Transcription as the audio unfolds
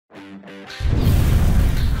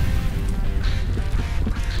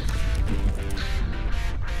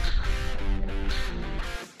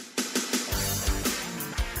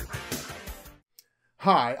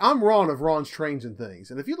Hi, I'm Ron of Ron's Trains and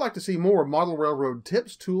Things, and if you'd like to see more model railroad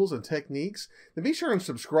tips, tools, and techniques, then be sure and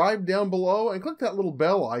subscribe down below and click that little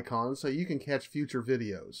bell icon so you can catch future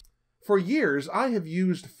videos. For years, I have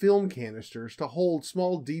used film canisters to hold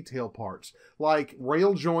small detail parts, like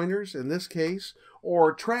rail joiners in this case,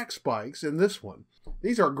 or track spikes in this one.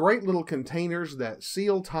 These are great little containers that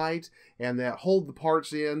seal tight and that hold the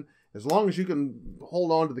parts in. As long as you can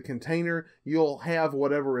hold on to the container, you'll have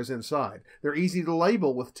whatever is inside. They're easy to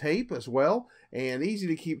label with tape as well, and easy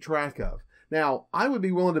to keep track of. Now, I would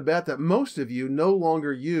be willing to bet that most of you no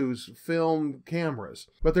longer use film cameras,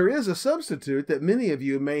 but there is a substitute that many of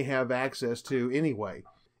you may have access to anyway.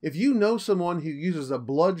 If you know someone who uses a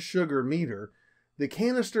blood sugar meter, the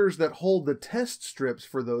canisters that hold the test strips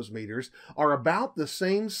for those meters are about the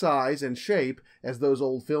same size and shape as those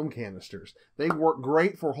old film canisters. They work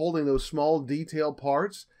great for holding those small detail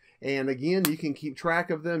parts. And again, you can keep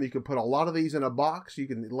track of them. You can put a lot of these in a box. You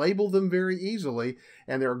can label them very easily,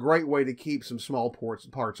 and they're a great way to keep some small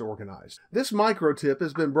parts organized. This micro tip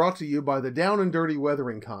has been brought to you by the Down and Dirty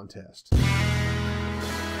Weathering Contest.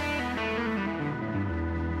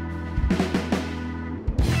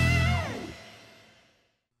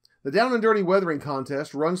 The Down and Dirty Weathering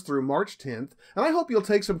Contest runs through March 10th, and I hope you'll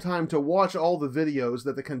take some time to watch all the videos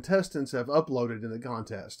that the contestants have uploaded in the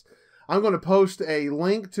contest. I'm going to post a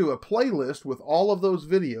link to a playlist with all of those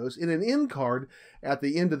videos in an end card at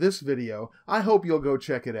the end of this video. I hope you'll go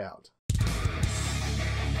check it out.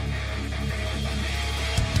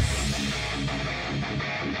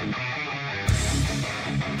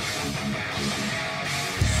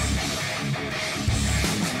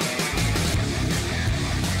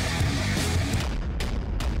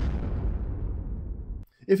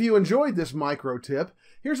 If you enjoyed this micro tip,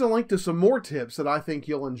 here's a link to some more tips that I think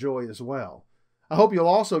you'll enjoy as well. I hope you'll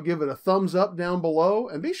also give it a thumbs up down below,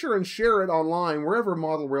 and be sure and share it online wherever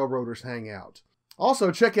model railroaders hang out.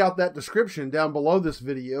 Also, check out that description down below this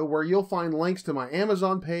video where you'll find links to my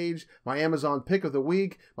Amazon page, my Amazon Pick of the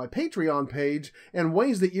Week, my Patreon page, and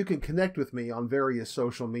ways that you can connect with me on various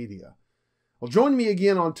social media. Well, join me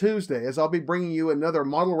again on Tuesday as I'll be bringing you another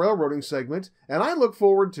model railroading segment, and I look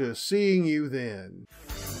forward to seeing you then.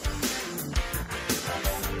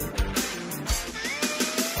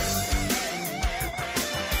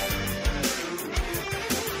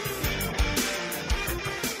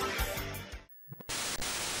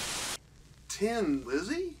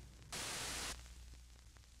 Lizzie?